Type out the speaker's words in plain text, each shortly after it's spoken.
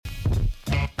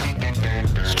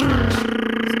8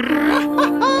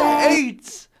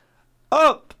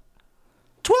 up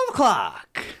 12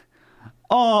 o'clock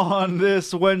on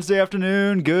this Wednesday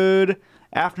afternoon. Good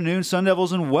afternoon, Sun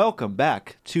Devils, and welcome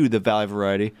back to the Valley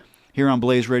Variety here on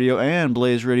Blaze Radio and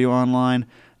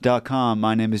BlazeRadioOnline.com.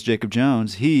 My name is Jacob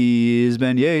Jones. He is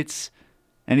Ben Yates,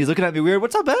 and he's looking at me weird.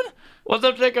 What's up, Ben? What's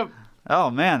up, Jacob?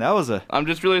 Oh, man, that was I'm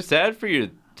just really sad for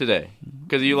you today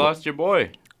because you lost your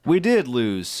boy. We did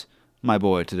lose my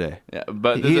boy today. Yeah,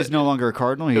 but he is no longer a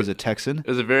Cardinal. He's a Texan. It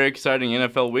was a very exciting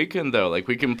NFL weekend, though. Like,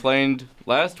 we complained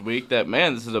last week that,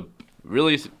 man, this is a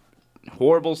really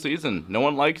horrible season. No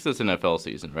one likes this NFL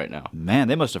season right now. Man,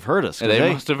 they must have heard us.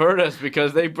 They must have heard us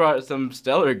because they brought some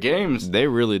stellar games. They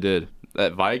really did.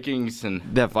 That Vikings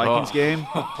game.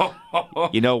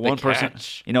 One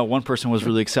person was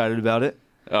really excited about it.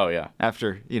 Oh, yeah.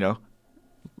 After,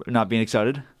 not being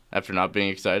excited. After not being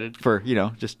excited? For,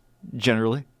 just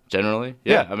generally. Generally?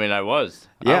 Yeah. I mean, I was.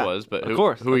 Yeah, I was, but of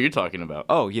course. Who are you talking about?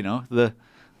 Oh, the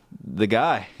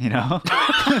guy,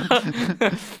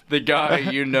 The guy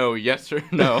yes or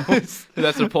no?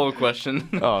 That's a poll question.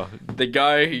 Oh. The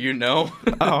guy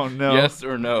Oh, no. Yes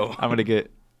or no? I'm going to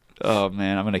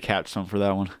catch some for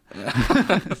that one.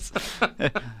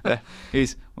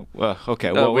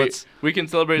 Okay. Well, we can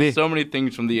celebrate so many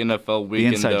things from the NFL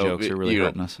weekend. The inside jokes are really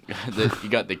hurting us. You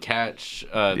got the catch.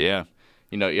 Yeah.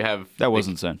 You have... That was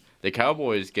insane. The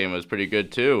Cowboys game was pretty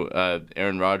good, too.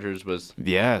 Aaron Rodgers was...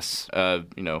 Yes.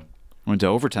 Went to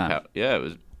overtime. It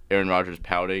was Aaron Rodgers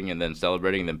pouting and then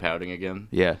celebrating and then pouting again.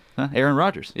 Yeah. Aaron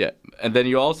Rodgers. Yeah. And then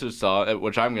you also saw,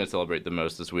 which I'm going to celebrate the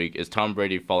most this week, is Tom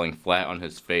Brady falling flat on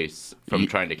his face from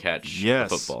trying to catch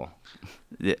football.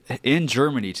 In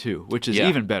Germany, too, which is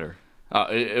even better.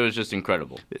 It was just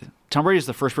incredible. Tom Brady is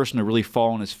the first person to really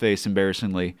fall on his face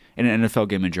embarrassingly in an NFL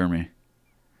game in Germany.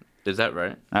 Is that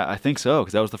right? I think so,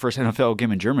 because that was the first NFL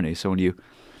game in Germany. So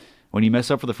when you mess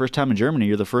up for the first time in Germany,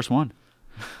 you're the first one.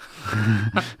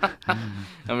 I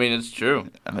mean, it's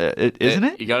true. Isn't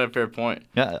it? You got a fair point.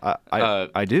 Yeah,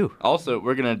 I do. Also,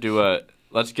 we're gonna do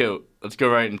let's go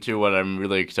right into what I'm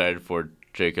really excited for,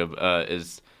 Jacob.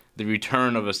 Is the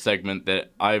return of a segment that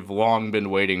I've long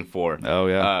been waiting for. Oh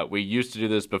yeah. We used to do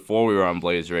this before we were on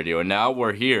Blaze Radio, and now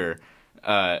we're here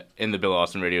in the Bill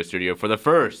Austin Radio Studio for the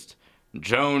first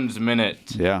Jones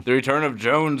Minute. Yeah. The return of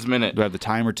Jones Minute. Do I have the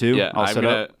timer too? Yeah,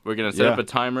 we're going to set up a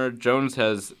timer.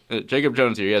 Jacob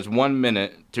Jones here, he has 1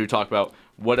 minute to talk about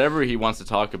whatever he wants to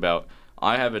talk about.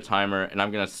 I have a timer, and I'm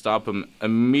going to stop him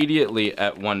immediately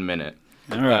at 1 minute.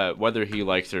 All right. Whether he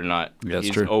likes it or not. That's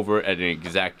He's true. over at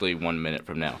exactly 1 minute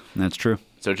from now. That's true.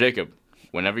 So, Jacob,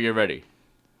 whenever you're ready.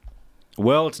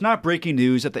 Well, it's not breaking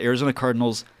news that the Arizona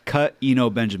Cardinals cut Eno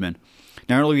Benjamin.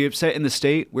 Not only are we upset in the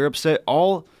state, we're upset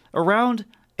all around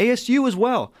ASU as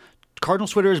well.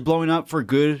 Cardinals Twitter is blowing up for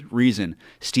good reason.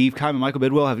 Steve Keim and Michael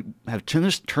Bidwell have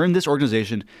turned this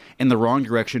organization in the wrong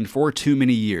direction for too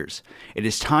many years. It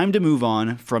is time to move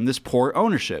on from this poor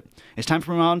ownership. It's time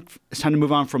to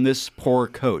move on from this poor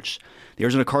coach. The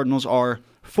Arizona Cardinals are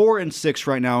 4-6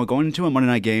 right now, going into a Monday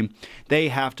night game. They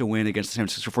have to win against the San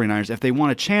Francisco 49ers if they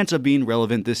want a chance of being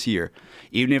relevant this year.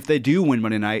 Even if they do win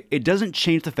Monday night, it doesn't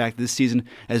change the fact that this season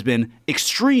has been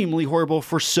extremely horrible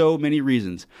for so many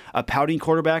reasons. A pouting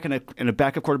quarterback and a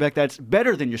backup quarterback that's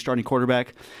better than your starting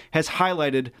quarterback has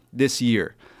highlighted this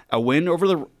year. A win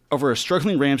over a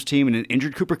struggling Rams team and an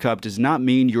injured Cooper Kupp does not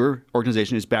mean your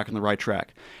organization is back on the right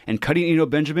track. And cutting Eno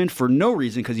Benjamin for no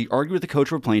reason because he argued with the coach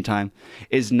for playing time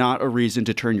is not a reason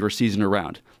to turn your season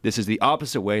around. This is the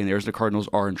opposite way, and the Arizona Cardinals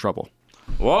are in trouble.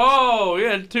 Whoa, you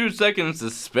had 2 seconds to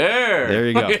spare. There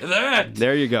you go. Look at that.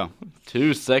 There you go.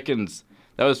 2 seconds.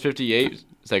 That was 58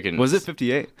 seconds. Was it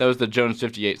 58? That was the Jones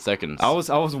 58 seconds. I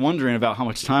was wondering about how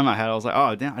much time I had. I was like,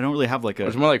 oh, damn, I don't really have like a... It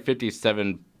was more like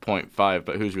 57.5,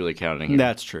 but who's really counting here?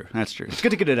 That's true. It's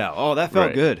good to get it out. Oh, that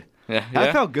felt good. Yeah.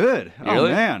 That felt good.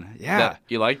 Really? Oh, man. Yeah.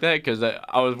 You like that? Because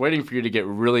I was waiting for you to get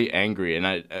really angry, and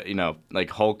I like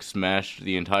Hulk smashed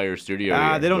the entire studio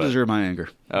here, they don't deserve my anger.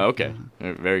 Oh, okay.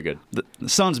 Very good. The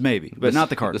Suns maybe, but not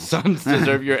the Cardinals. The Suns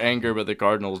deserve your anger, but the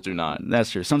Cardinals do not. That's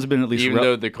true. Suns have been at least... Even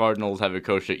though the Cardinals have a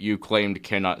coach that you claimed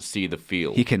cannot see the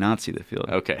field. He cannot see the field.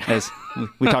 Okay. As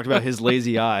we talked about his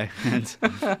lazy eye and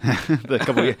a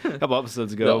couple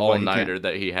episodes ago. The all-nighter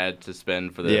that he had to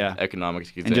spend for the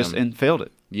economics exam. And failed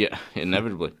it. Yeah,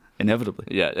 inevitably.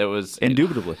 Yeah, it was...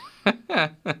 Indubitably.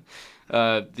 The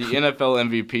NFL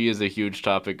MVP is a huge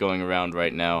topic going around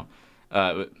right now.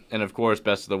 And, of course,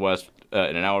 Best of the West, in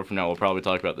an hour from now, we'll probably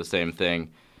talk about the same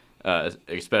thing,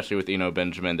 especially with Eno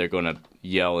Benjamin. They're going to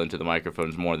yell into the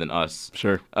microphones more than us.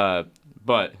 Sure.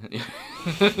 But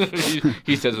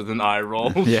he says with an eye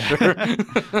roll. Yeah. Sure.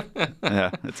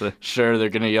 Yeah, Sure, they're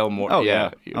gonna yell more. Oh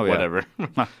yeah. Oh, whatever.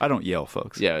 Yeah. I don't yell,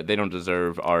 folks. Yeah, they don't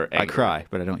deserve our anger. I cry,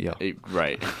 but I don't yell.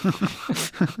 Right.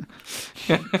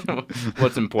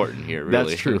 What's important here,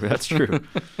 really? That's true.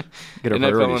 Get our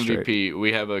NFL priorities MVP, straight.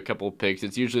 we have a couple picks.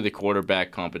 It's usually the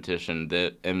quarterback competition,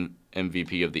 the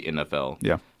MVP of the NFL.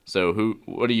 Yeah. So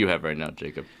what do you have right now,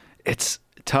 Jacob? It's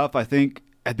tough. I think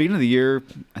at the beginning of the year,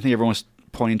 I think everyone was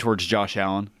pointing towards Josh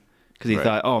Allen because he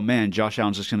thought, oh, man, Josh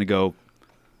Allen's just going to go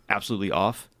absolutely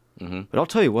off. Mm-hmm. But I'll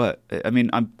tell you what. I mean,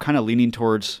 I'm kind of leaning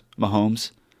towards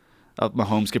Mahomes.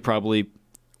 Mahomes could probably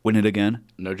win it again.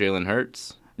 No Jalen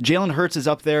Hurts? Jalen Hurts is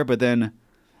up there, but then,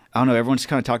 I don't know, everyone's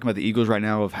kind of talking about the Eagles right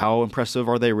now of how impressive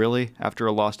are they really after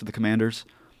a loss to the Commanders.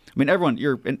 I mean,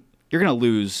 you're going to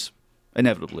lose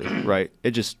inevitably, right?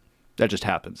 That just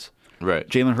happens. Right.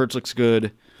 Jalen Hurts looks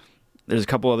good. There's a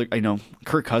couple other,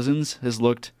 Kirk Cousins has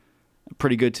looked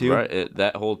pretty good too. Right.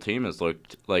 That whole team has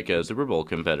looked like a Super Bowl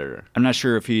competitor. I'm not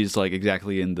sure if he's like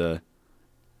exactly in the.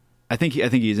 I think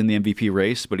he's in the MVP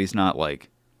race, but he's not like,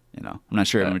 I'm not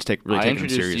sure everyone's taking him seriously. I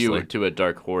introduced you to a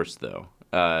dark horse though,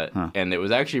 and it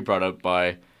was actually brought up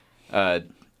by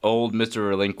old Mr.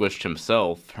 Relinquished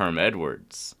himself, Herm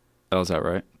Edwards. Oh, is that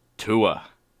right? Tua.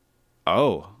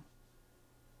 Oh.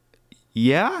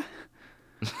 Yeah.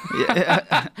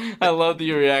 I love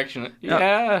your reaction.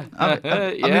 Yeah.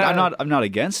 I mean, I'm not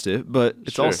against it, but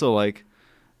it's also like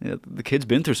the kid's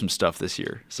been through some stuff this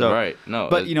year. So right. No.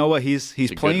 But you know what? He's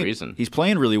playing. He's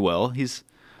playing really well. There's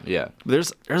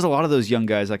a lot of those young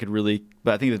guys I could really.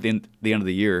 But I think at the end of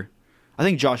the year, I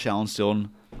think Josh Allen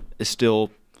is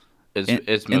still. It's in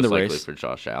most the likely race. for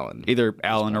Josh Allen. Either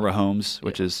Allen or Mahomes,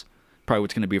 which is probably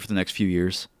what's going to be for the next few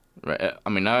years. Right. I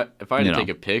mean, if I had to take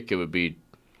a pick, it would be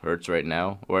Hurts right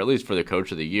now, or at least for the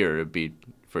coach of the year, it'd be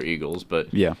for Eagles. But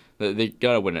they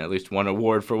got to win at least one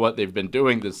award for what they've been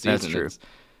doing this season. That's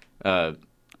true.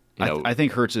 I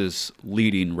think Hurts is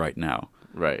leading right now.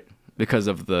 Right. Because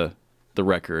of the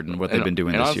record and what they've been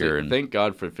doing this honestly, year. And thank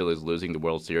God for Phillies losing the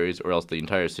World Series, or else the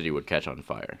entire city would catch on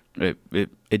fire.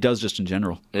 It does just in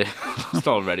general. It's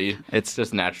already. It's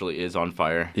just naturally is on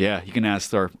fire. Yeah, you can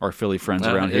ask our Philly friends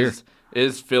around here.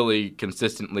 Is Philly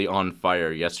consistently on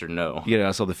fire, yes or no? You got to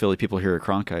ask all the Philly people here at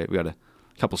Cronkite. We got a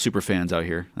couple super fans out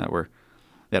here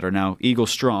that are now Eagle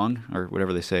strong, or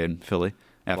whatever they say in Philly.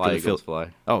 After fly, Eagles, fly.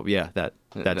 Oh, yeah, that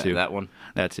too. That one?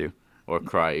 That too. Or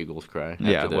cry, Eagles cry.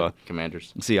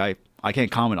 Commanders. See, I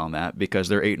can't comment on that because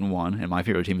they're 8-1, and my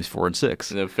favorite team is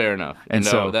 4-6. No, fair enough. And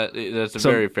that's a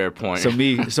very fair point. So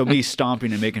me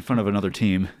stomping and making fun of another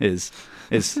team is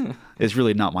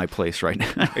really not my place right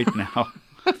now.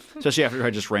 Especially after I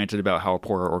just ranted about how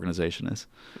poor our organization is,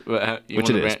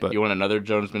 which it is. But you want another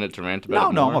Jones minute to rant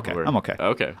about? No, I'm okay. I'm okay.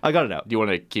 Okay, I got it out. Do you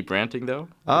want to keep ranting though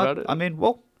about it? I mean,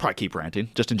 we'll probably keep ranting,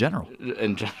 just in general.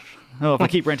 No, if I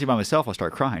keep ranting by myself, I'll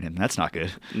start crying, and that's not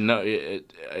good. No,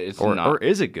 it's not. Or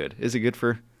is it good? Is it good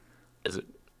for? Is it?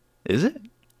 Is it?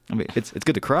 I mean, it's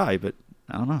good to cry, but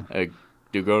I don't know.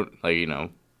 Do go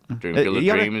Dream Field of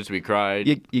Dreams, we cried.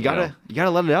 You gotta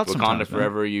let it out Wakanda sometimes.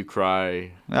 Forever, you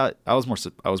cry. I was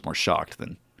more shocked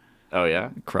than. Oh yeah.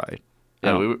 Cried.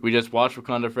 Yeah, we just watched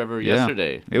Wakanda Forever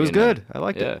yesterday. It was good. I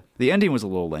liked it. The ending was a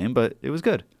little lame, but it was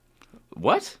good.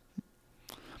 What?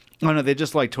 Oh no, they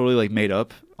just totally made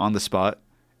up on the spot,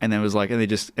 and then it was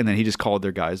and then he just called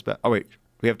their guys back. Oh wait,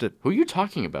 we have to. Who are you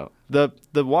talking about? The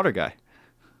water guy.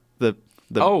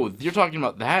 Oh, you're talking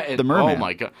about that? The merman. Oh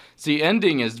my god! See,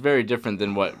 ending is very different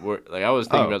than what I was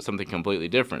thinking about something completely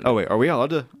different. Oh wait, are we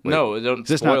allowed to? Wait, no, don't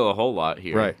spoil a whole lot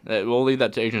here. Right. We'll leave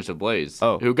that to Agents of Blaze.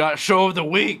 Oh, who got Show of the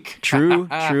Week? True.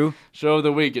 Show of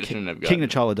the Week. It shouldn't have got. King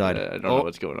T'Challa died. I don't know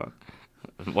what's going on.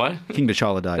 What? King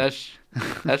T'Challa died.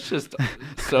 That's just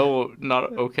so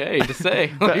not okay to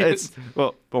say.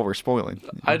 Well, we're spoiling.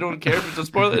 I don't care if it's a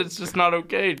spoiler. It's just not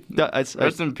okay.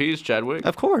 Rest in peace, Chadwick.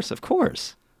 Of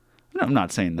course. No, I'm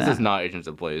not saying that. This is not Agents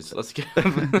of Blaze. Let's get.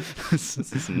 This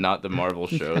is not the Marvel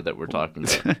show that we're talking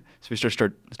about. So we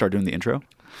start doing the intro.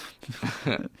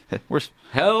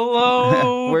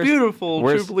 Hello, beautiful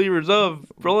true believers of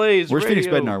Blaze. Where's Radio. Phoenix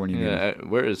Bednar when you need him?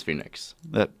 Where is Phoenix?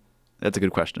 That's a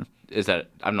good question. Is that?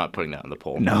 I'm not putting that on the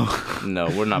poll. No,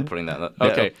 we're not putting that.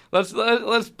 Okay,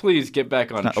 let's please get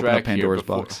back on track open up Pandora's here.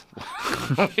 box.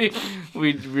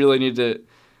 we really need to.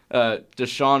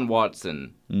 Deshaun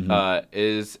Watson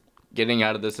is getting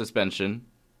out of the suspension.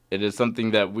 It is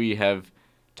something that we have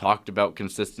talked about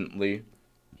consistently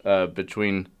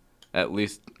between at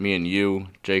least me and you,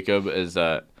 Jacob, is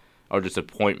our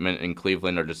disappointment in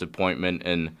Cleveland, our disappointment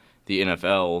in the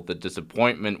NFL, the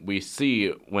disappointment we see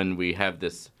when we have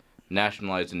this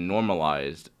nationalized and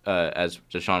normalized as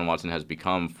Deshaun Watson has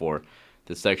become for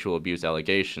the sexual abuse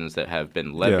allegations that have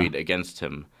been levied against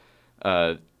him.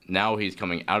 Now he's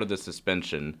coming out of the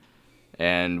suspension,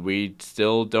 and we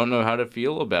still don't know how to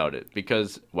feel about it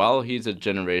because while he's a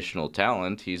generational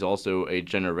talent, he's also a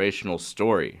generational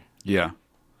story. Yeah.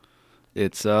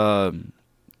 It's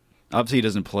obviously he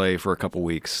doesn't play for a couple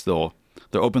weeks. He'll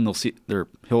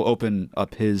open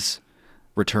up his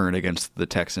return against the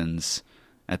Texans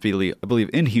I believe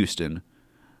in Houston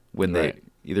when they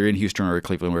either in Houston or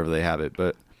Cleveland, wherever they have it.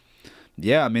 But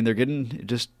yeah, I mean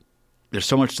there's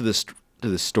so much to this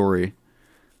story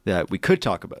that we could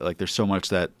talk about. Like there's so much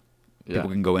that people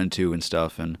can go into and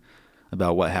stuff and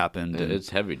about what happened. It's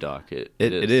heavy, Doc. It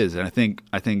is. And I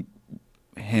think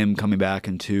him coming back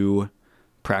into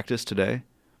practice today,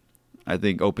 I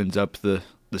think opens up the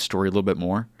story a little bit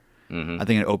more. Mm-hmm. I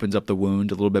think it opens up the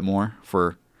wound a little bit more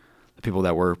for the people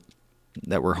that were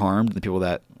harmed, the people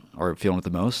that are feeling it the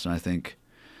most. And I think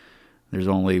there's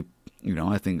only,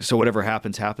 I think so. Whatever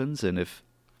happens, and if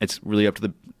it's really up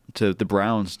to the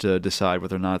Browns to decide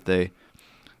whether or not they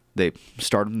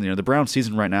start him. The Browns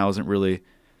season right now isn't really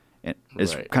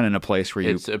is kind of in a place where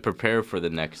it's prepare for the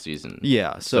next season.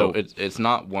 Yeah, so it's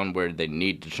not one where they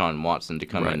need Deshaun Watson to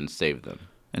come in and save them.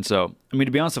 And so, I mean,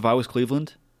 to be honest, if I was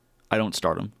Cleveland, I don't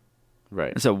start him.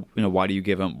 Right. And so, why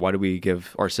do we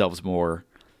give ourselves more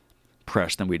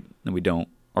press than we don't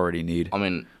already need? I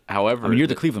mean, however, you're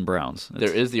the Cleveland Browns.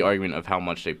 There is the argument of how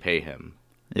much they pay him.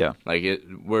 Yeah. Like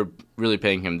we're really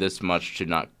paying him this much to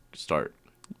not start.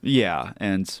 Yeah,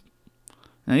 and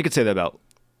you could say that about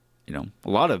a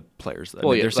lot of players. Well,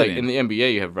 like in the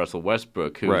NBA, you have Russell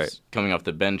Westbrook, who's coming off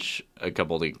the bench a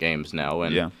couple of games now,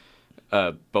 and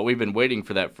but we've been waiting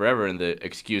for that forever, and the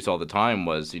excuse all the time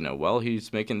was, well,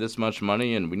 he's making this much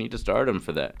money, and we need to start him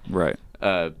for that. Right.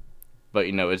 But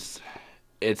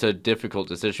it's a difficult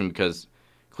decision because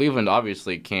Cleveland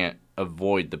obviously can't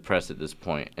avoid the press at this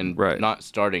point, and not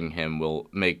starting him will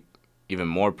make even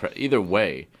more press. Either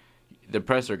way, the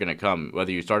press are going to come.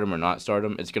 Whether you start him or not start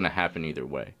him, it's going to happen either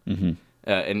way. Mm-hmm.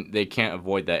 And they can't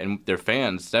avoid that. And their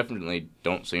fans definitely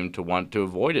don't seem to want to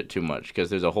avoid it too much because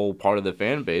there's a whole part of the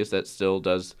fan base that still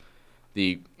does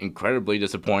the incredibly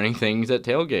disappointing things at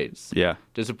tailgates. Yeah.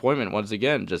 Disappointment, once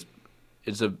again,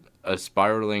 it's a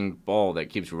spiraling ball that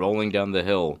keeps rolling down the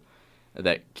hill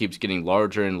that keeps getting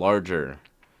larger and larger.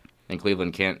 And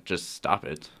Cleveland can't just stop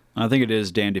it. I think it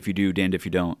is damned if you do, damned if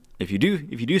you don't. If you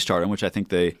do start him, which I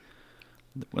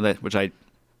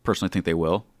personally think they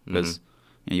will, because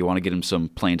you want to get him some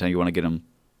playing time, you want to get him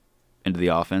into the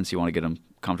offense, you want to get him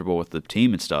comfortable with the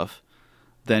team and stuff,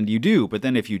 then you do. But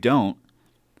then if you don't,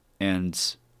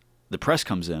 and the press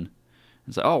comes in,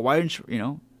 it's like, oh, why didn't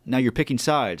you? Now you're picking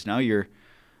sides. Now you're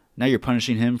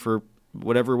punishing him for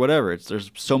whatever.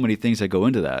 There's so many things that go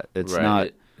into that. It's not.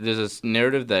 There's this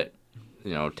narrative that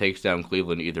takes down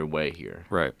Cleveland either way here.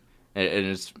 Right. And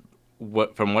it's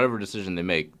from whatever decision they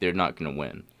make, they're not going to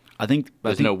win. I think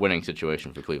there's no winning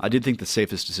situation for Cleveland. I did think the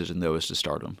safest decision though is to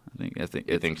start him. You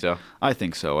think so? I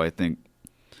think so. I think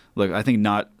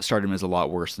not starting him is a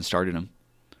lot worse than starting him.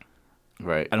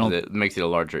 Right. It makes it a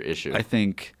larger issue. I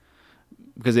think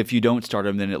because if you don't start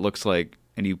him, then it looks like,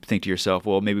 and you think to yourself,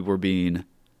 well, maybe we're being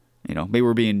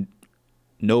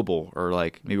noble, or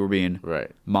maybe we're being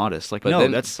modest. But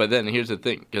then here's the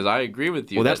thing, because I agree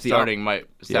with you that starting might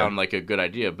sound like a good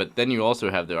idea, but then you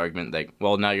also have the argument that,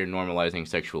 well, now you're normalizing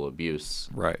sexual abuse,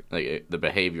 right? Like the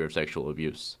behavior of sexual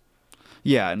abuse.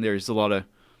 Yeah, and there's a lot of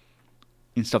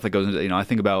stuff that goes into. I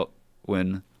think about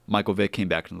when Michael Vick came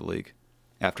back into the league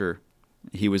after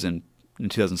he was in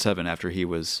 2007, after he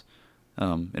was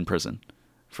in prison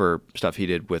for stuff he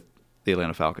did with the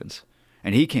Atlanta Falcons.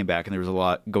 And he came back, and there was a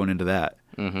lot going into that.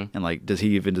 Mm-hmm. And does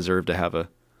he even deserve to have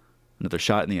another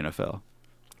shot in the NFL?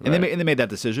 And they made that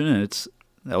decision, and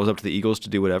that was up to the Eagles to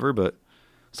do whatever. But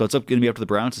so it's going to be up to the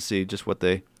Browns to see just what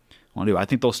they want to do. I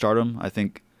think they'll start him. I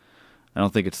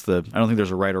don't think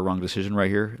there's a right or wrong decision right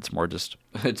here. It's more just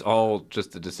it's all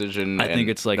just a decision. I think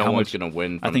it's like no how one's much going to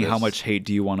win. I think how much hate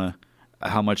do you want to?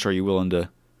 How much are you willing to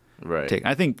take?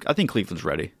 I think Cleveland's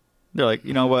ready. They're like,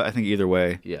 you know what? I think either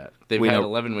way. Yeah, they've had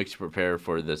 11 weeks to prepare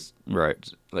for this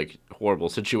horrible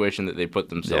situation that they put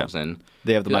themselves in.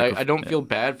 They have the I don't feel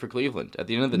bad for Cleveland. At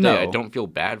the end of the day, I don't feel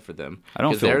bad for them.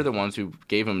 Because they're the ones who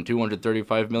gave him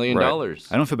 $235 million. Right.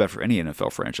 I don't feel bad for any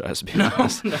NFL franchise, to be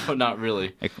honest. No, not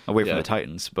really. Away from the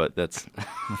Titans, but that's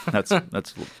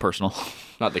personal.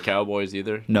 Not the Cowboys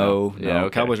either? No. Okay.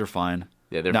 Cowboys are fine.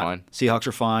 Yeah, they're fine. Seahawks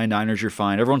are fine. Niners, you're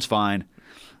fine. Everyone's fine.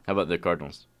 How about the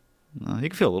Cardinals? You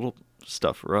can feel a little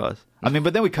stuff for us. I mean,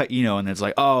 but then we cut Eno, and it's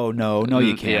like, oh no,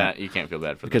 you can't. Yeah, you can't feel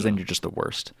bad for because them. then you're just the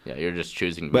worst. Yeah, you're just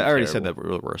choosing. To but be I already terrible. said that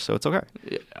we're the worst, so it's okay.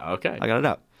 Yeah, okay, I got it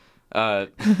out.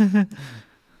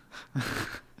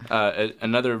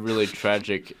 Another really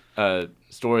tragic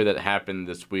story that happened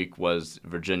this week was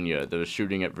Virginia. The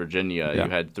shooting at Virginia. Yeah. You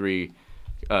had 3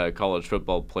 college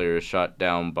football players shot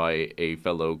down by a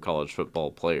fellow college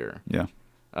football player. Yeah.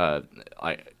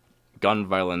 Gun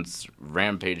violence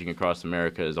rampaging across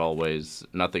America is always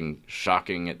nothing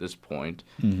shocking at this point,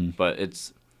 but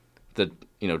it's the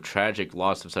tragic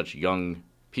loss of such young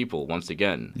people once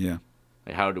again. Yeah.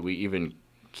 Like, how do we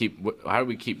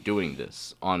keep doing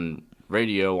this on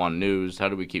radio, on news? How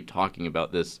do we keep talking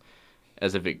about this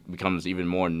as if it becomes even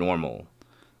more normal?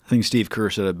 I think Steve Kerr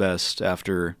said it best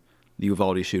after the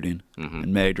Uvalde shooting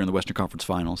in May during the Western Conference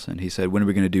Finals, and he said, "When are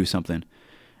we going to do something?"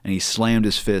 And he slammed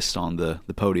his fist on the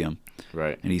podium.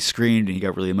 Right. And he screamed and he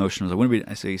got really emotional. I was like, when are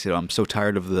we? He said, "I'm so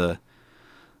tired of the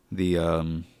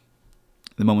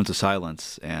moments of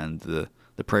silence and the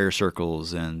prayer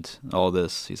circles and all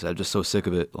this." He said, "I'm just so sick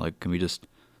of it. Like, can we just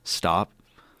stop?"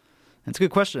 And it's a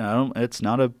good question. It's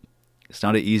not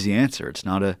an easy answer. It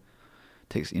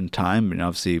takes in time. And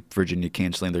obviously Virginia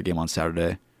canceling their game on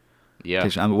Saturday. Yeah.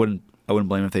 I wouldn't blame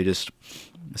them if they just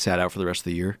sat out for the rest of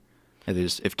the year. You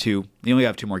only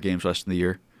have 2 more games left in the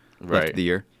year. Right. Left of the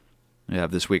year. You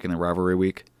have this week and the rivalry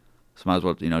week. So might as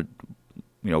well,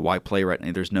 why play right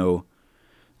now? There's no,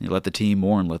 let the team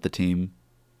mourn, let the team,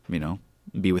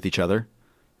 be with each other.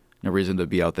 No reason to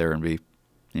be out there and be,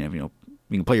 you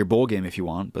can play your bowl game if you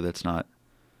want, but that's not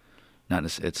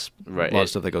it's right. A lot of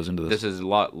stuff that goes into this. This is a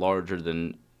lot larger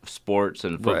than sports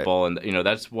and football, right. And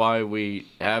that's why we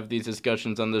have these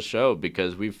discussions on the show,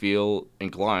 because we feel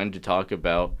inclined to talk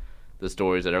about the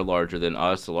stories that are larger than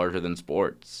us, larger than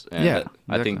sports. And exactly.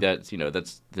 I think that's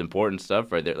the important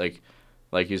stuff right there.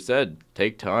 Like you said,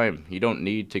 take time. You don't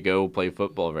need to go play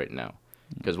football right now,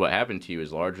 because what happened to you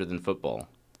is larger than football.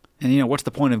 And what's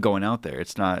the point of going out there?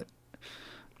 It's not.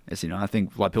 It's I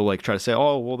think a lot of people try to say,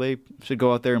 oh well, they should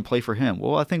go out there and play for him.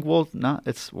 Well, I think not.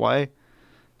 It's why,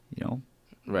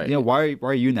 right. Why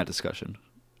are you in that discussion?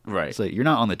 Right. It's like you're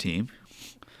not on the team.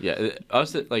 Yeah,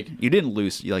 us you didn't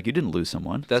lose. You didn't lose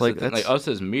someone. That's the thing. Like us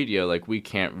as media, we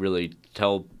can't really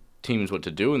tell teams what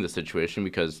to do in this situation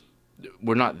because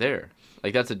we're not there.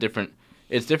 It's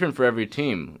different for every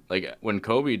team. Like when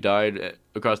Kobe died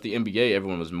across the NBA,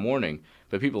 everyone was mourning,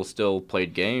 but people still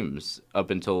played games up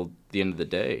until the end of the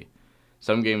day.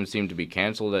 Some games seemed to be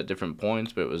canceled at different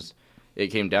points, but it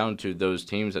came down to those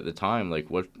teams at the time. Like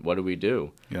what do we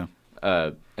do? Yeah.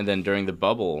 And then during the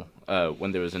bubble,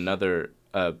 when there was another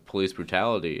police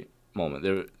brutality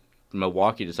moment,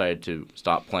 Milwaukee decided to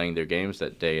stop playing their games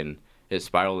that day, and it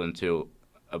spiraled into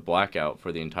a blackout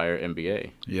for the entire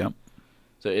NBA. Yeah.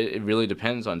 So it really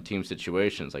depends on team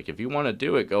situations. Like if you want to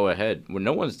do it, go ahead.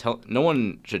 No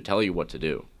one should tell you what to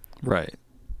do. Right.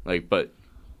 But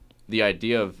the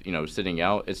idea of sitting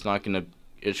out, it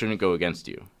shouldn't go against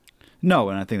you. No,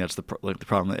 and I think that's the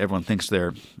problem that everyone thinks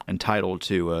they're entitled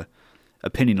to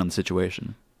opinion on the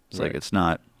situation. It's right. It's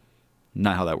not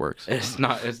how that works. It's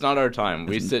not our time.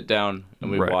 We sit down and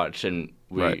we right. watch, and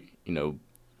we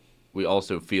we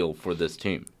also feel for this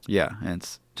team. Yeah, and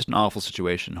it's just an awful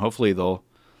situation. Hopefully they'll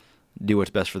do what's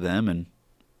best for them, and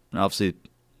obviously,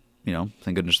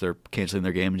 thank goodness they're canceling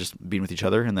their game and just being with each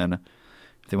other. And then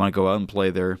if they want to go out and play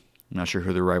I'm not sure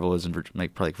who their rival is,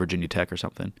 probably Virginia Tech or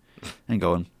something, and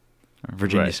go in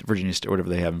Virginia State, whatever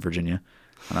they have in Virginia.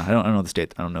 I don't know the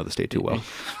state. I don't know the state too well.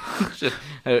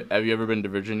 Have you ever been to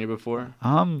Virginia before?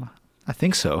 I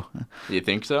think so. You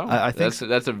think so? I think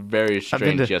that's a very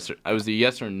strange yes. I was a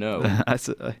yes or no.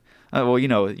 Well,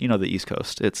 the East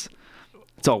Coast. It's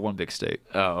all one big state.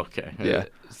 Oh, okay. Yeah.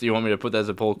 So you want me to put that as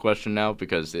a poll question now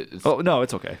because it's? Oh no,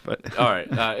 it's okay. But all right.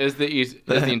 Is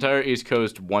the entire East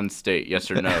Coast one state? Yes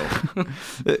or no?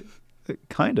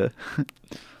 Kinda.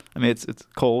 I mean, it's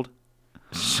cold.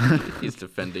 He's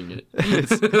defending it.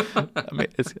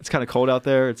 It's kind of cold out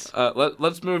there. It's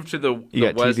let's move to the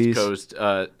West TVs. Coast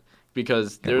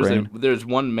because there's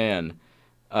one man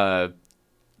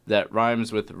that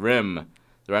rhymes with rim,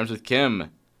 that rhymes with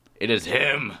Kim. It is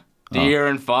him,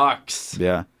 De'Aaron Fox.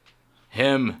 Yeah,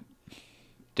 him.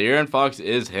 De'Aaron Fox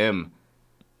is him.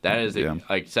 That is it.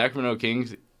 Sacramento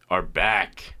Kings are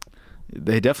back.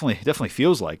 They definitely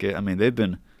feels like it. I mean, it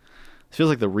feels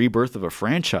like the rebirth of a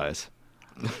franchise.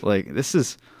 This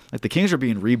is the Kings are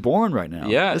being reborn right now.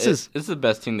 Yeah, this is the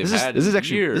best team they've had. This is in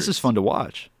actually years. This is fun to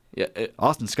watch. Yeah,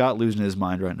 Austin Scott losing his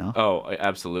mind right now. Oh,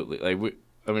 absolutely.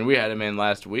 We had him in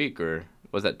last week, or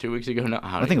was that 2 weeks ago? No,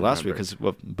 I think last week because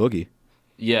Boogie.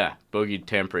 Yeah, bogey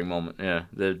tampering moment. Yeah,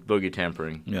 the bogey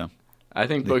tampering. Yeah. I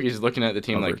think Bogey's looking at the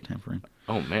team like, tampering.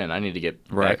 oh, man, I need to get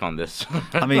back on this.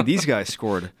 I mean, these guys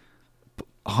scored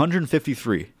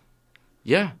 153.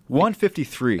 Yeah.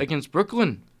 153. Against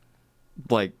Brooklyn.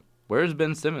 Like, where's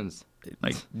Ben Simmons?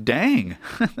 Like, dang.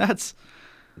 That's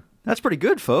pretty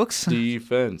good, folks.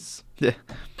 Defense. Yeah.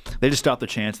 They just stopped the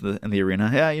chants in the arena.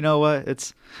 Yeah, you know what?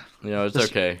 It's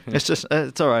okay. It's just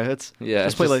it's all right.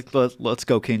 Let's play like Let's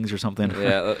Go Kings or something.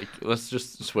 Yeah, let's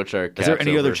just switch our caps. Is there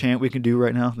any over. other chant we can do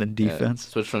right now than defense?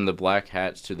 Switch from the black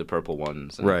hats to the purple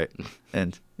ones. Right.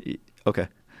 And okay.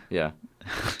 Yeah.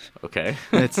 Okay.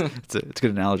 It's a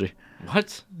good analogy.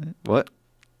 What?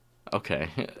 Okay.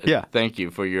 Yeah. Thank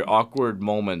you for your awkward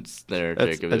moments there,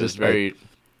 Jacob. It was very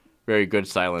good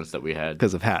silence that we had.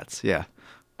 Because of hats, yeah.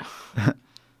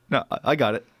 No, I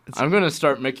got it. I'm going to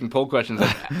start making poll questions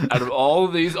out of all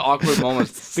of these awkward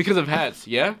moments because of hats,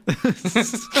 yeah?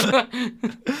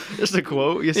 Just a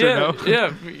quote, yes or no?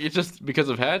 Yeah, just because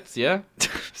of hats, yeah?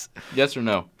 Yes or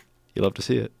no? You love to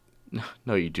see it.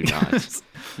 No, you do not.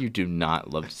 You do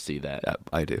not love to see that. Yeah,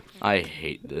 I do. I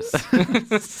hate this.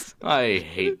 I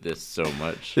hate this so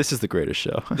much. This is the greatest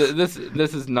show. This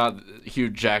is not Hugh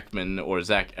Jackman or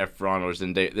Zac Efron or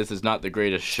Zendaya. This is not the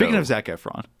greatest show. Speaking of Zac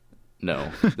Efron.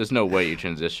 No, there's no way you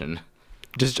transition.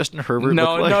 Does Justin Herbert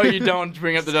No, look like... no, you don't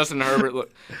bring up the Justin Herbert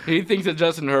look. He thinks that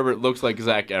Justin Herbert looks like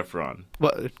Zac Efron.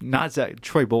 Well, not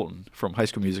Troy Bolton from High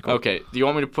School Musical. Okay, do you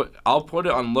want me to I'll put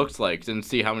it on looks likes and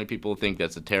see how many people think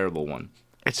that's a terrible one.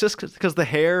 It's just because the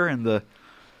hair and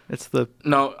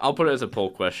No, I'll put it as a poll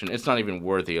question. It's not even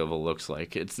worthy of a looks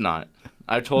like. It's not.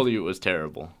 I told you it was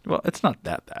terrible. Well, it's not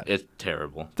that bad. It's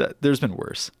terrible. There's been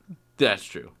worse. That's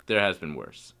true. There has been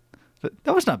worse. But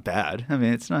that was not bad. I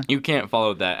mean, it's not. You can't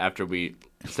follow that after we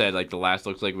said like the last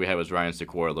looks like we had was Ryan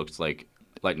Sikora looks like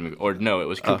Lightning, or no, it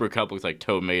was Cooper Kupp looks like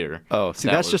Toe Mater. Oh, see,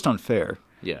 that's just unfair.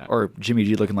 Yeah. Or Jimmy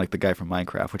G looking like the guy from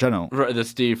Minecraft, which I don't. The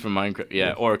Steve from Minecraft,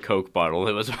 yeah, or a Coke bottle.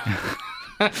 It was.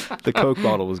 The Coke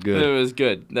bottle was good. It was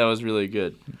good. That was really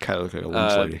good. Kind of looked like a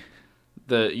lynch lady.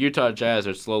 The Utah Jazz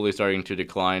are slowly starting to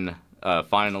decline.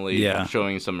 Finally,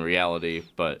 showing some reality,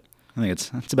 but. I think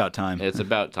it's about time. It's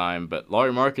about time, but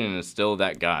Lauri Markkanen is still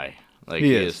that guy. Like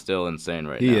he is still insane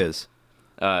right now. He is.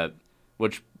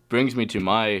 Which brings me to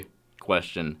my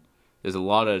question: there's a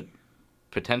lot of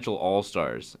potential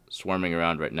all-stars swarming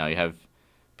around right now. You have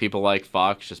people like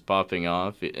Fox just popping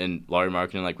off, and Lauri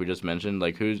Markkanen, like we just mentioned.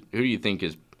 Like who do you think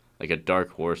is like a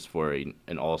dark horse for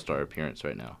an all-star appearance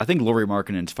right now? I think Lauri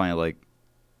Markkanen's finally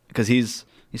because he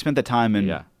spent that time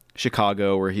in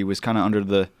Chicago where he was kind of under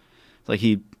the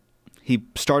He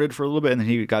started for a little bit and then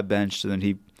he got benched and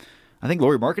then I think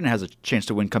Lauri Markkanen has a chance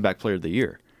to win Comeback Player of the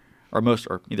Year, or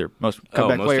either most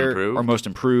comeback player improved? or most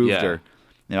improved, or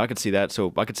I could see that.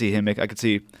 So I could see him I could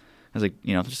see as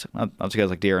just obviously guys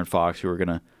like De'Aaron Fox who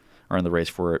are in the race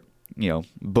for it.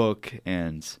 Book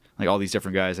and like all these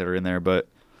different guys that are in there, but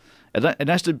it'd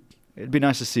be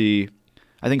nice to see.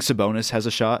 I think Sabonis has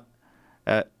a shot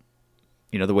at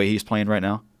the way he's playing right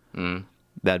now. Mm.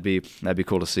 That'd be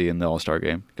cool to see in the All-Star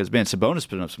game because man, Sabonis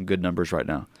putting up some good numbers right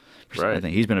now. Right. I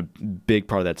think he's been a big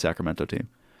part of that Sacramento team.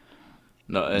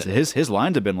 No, his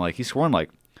lines have been he's scoring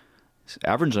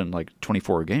averaging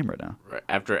 24 a game right now. Right.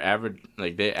 After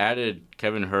they added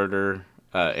Kevin Huerter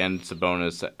and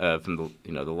Sabonis from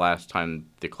the last time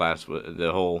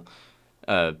the whole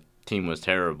team was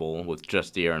terrible with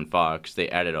just De'Aaron Fox. They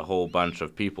added a whole bunch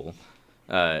of people,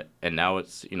 and now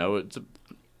it's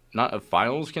not a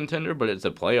finals contender, but it's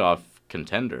a playoff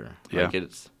contender. Yeah.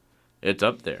 It's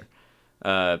up there.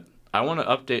 I want to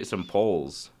update some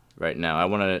polls right now. I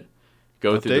want to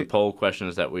go through the poll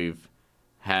questions that we've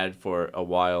had for a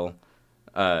while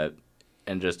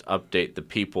and just update the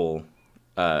people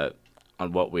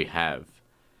on what we have.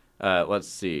 Let's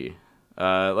see.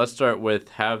 Let's start with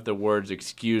have the words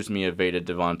 "excuse me" evaded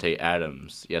Devontae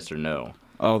Adams? Yes or no?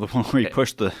 Oh, the one where you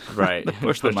pushed the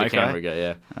push the mic camera guy.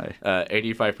 Yeah.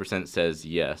 85% says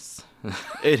yes.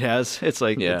 It has. It's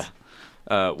yeah.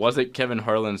 Was it Kevin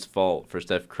Harlan's fault for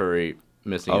Steph Curry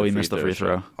missing? Oh, he missed the free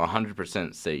throw.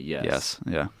 100% say yes. Yes.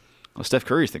 Yeah. Well, Steph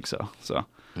Curry thinks so. So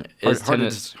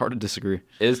hard to disagree.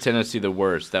 Is Tennessee the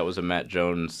worst? That was a Matt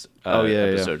Jones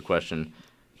episode question.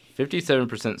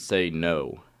 57% say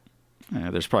no. Yeah,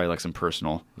 there's probably some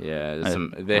personal. Yeah,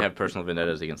 they have personal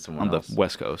vendettas against someone else. On the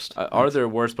West Coast. Are there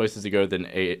worse places to go than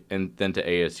to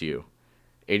ASU?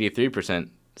 83%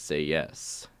 say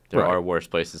yes. There are worse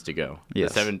places to go.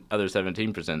 Yes. The other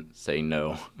 17% say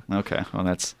no. Okay, well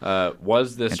that's.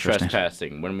 Was this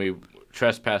trespassing when we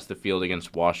trespassed the field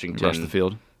against Washington? Rushed the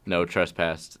field. No,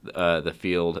 trespassed the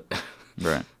field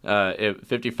Right.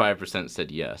 55%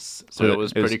 said yes. So it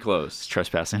was pretty close.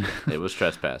 Trespassing. It was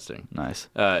trespassing. Nice.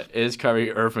 Is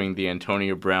Kyrie Irving the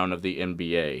Antonio Brown of the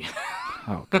NBA?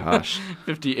 Oh, gosh.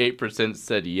 58%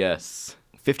 said yes.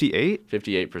 58?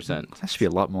 58%. That should be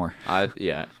a lot more.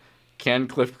 Yeah. Can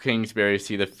Cliff Kingsbury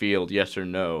see the field? Yes or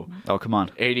no? Oh, come on.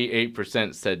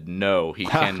 88% said no. He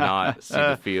cannot see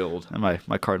the field. And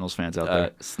my Cardinals fans out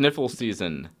there. Sniffle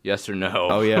season? Yes or no?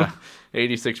 Oh, yeah.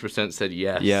 86% said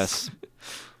yes. Yes.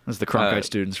 That's the Cronkite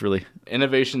students, really.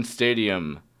 Innovation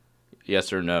Stadium?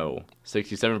 Yes or no?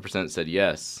 67% said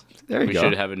yes. There you go. We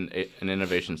should have an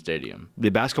Innovation Stadium. The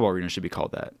basketball arena should be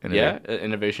called that.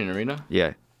 Innovation Arena?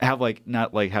 Yeah. Have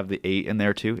have the 8 in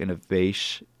there too.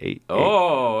 Innovation 8.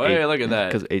 Oh, hey, look at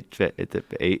that. Because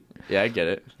 8. Yeah, I get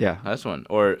it. Yeah. That's one.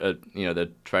 Or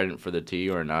the trident for the T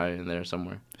or an I in there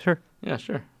somewhere. Sure. Yeah,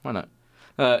 sure. Why not?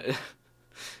 I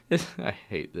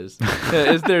hate this.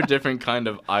 Is there a different kind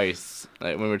of ice?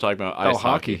 Like when we're talking about ice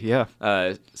hockey. Yeah.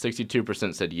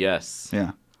 62% said yes.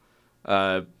 Yeah.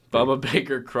 Bubba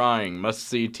Baker crying. Must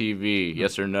see TV.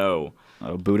 Yes or no?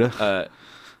 Oh, Buddha.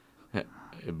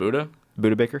 Buddha?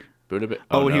 Buddha Baker. Buddha.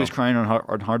 When he was crying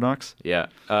on Hard Knocks. Yeah.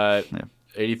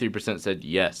 83% said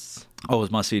yes. Oh, it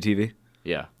was must see TV.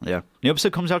 Yeah. Yeah. The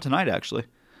episode comes out tonight, actually.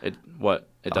 It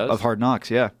does? Of Hard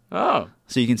Knocks, yeah. Oh.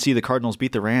 So you can see the Cardinals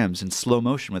beat the Rams in slow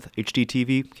motion with HD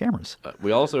TV cameras.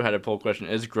 We also had a poll question: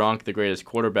 is Gronk the greatest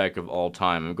quarterback of all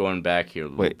time? I'm going back here a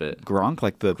little bit. Gronk,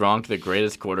 Gronk, the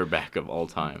greatest quarterback of all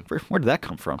time. Where did that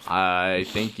come from? I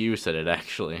think you said it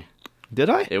actually. Did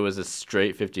I? It was a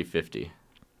straight 50-50.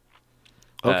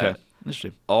 Okay.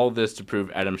 Interesting. All this to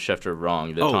prove Adam Schefter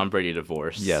wrong. The Tom Brady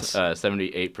divorce. Yes.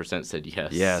 78% said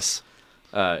yes. Yes.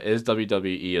 Is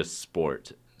WWE a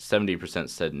sport? 70%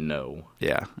 said no.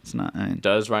 Yeah, it's not.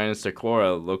 Does Ryan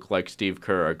Sikora look like Steve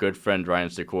Kerr, our good friend Ryan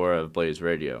Sikora of Blaze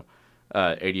Radio?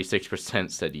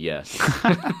 86% said yes.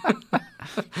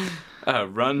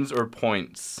 Runs or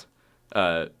points?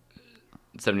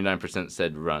 79%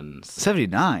 said runs.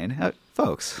 79?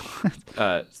 Folks.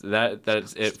 That's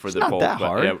it for the not poll. That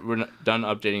hard. Yeah, we're done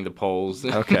updating the polls.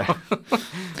 Okay.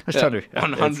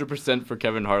 100% for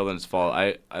Kevin Harlan's fault.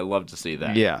 I love to see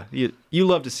that. Yeah, you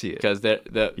love to see it. Because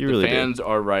the really fans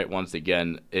are right once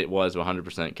again. It was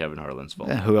 100% Kevin Harlan's fault.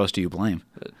 Who else do you blame?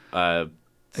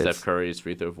 Steph Curry's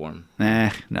free throw form.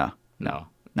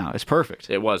 No, it's perfect.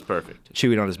 It was perfect.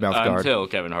 Chewing on his mouth guard. Until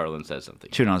Kevin Harlan says something.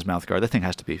 Chewing on his mouth guard. That thing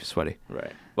has to be sweaty.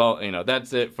 Right. Well,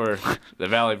 that's it for the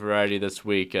Valley Variety this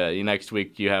week. Next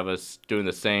week, you have us doing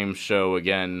the same show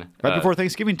again. Right before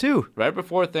Thanksgiving, too. Right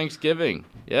before Thanksgiving.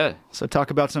 Yeah. So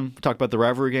talk about the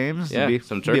rivalry games. Yeah,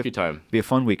 some turkey time. Be a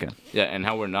fun weekend. Yeah, and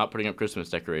how we're not putting up Christmas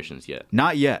decorations yet.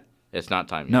 Not yet. It's not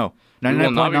time yet. No. We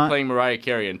will not be playing Mariah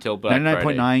Carey until Black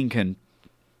Friday. 99.9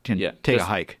 can take a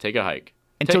hike. Take a hike.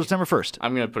 Until December 1st.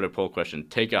 I'm going to put a poll question.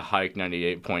 Take a hike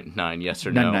 98.9, yes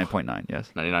or no? 99.9, yes.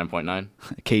 99.9?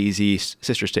 KEZ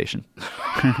sister station.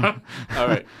 All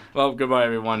right. Well, goodbye,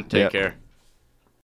 everyone. Take care.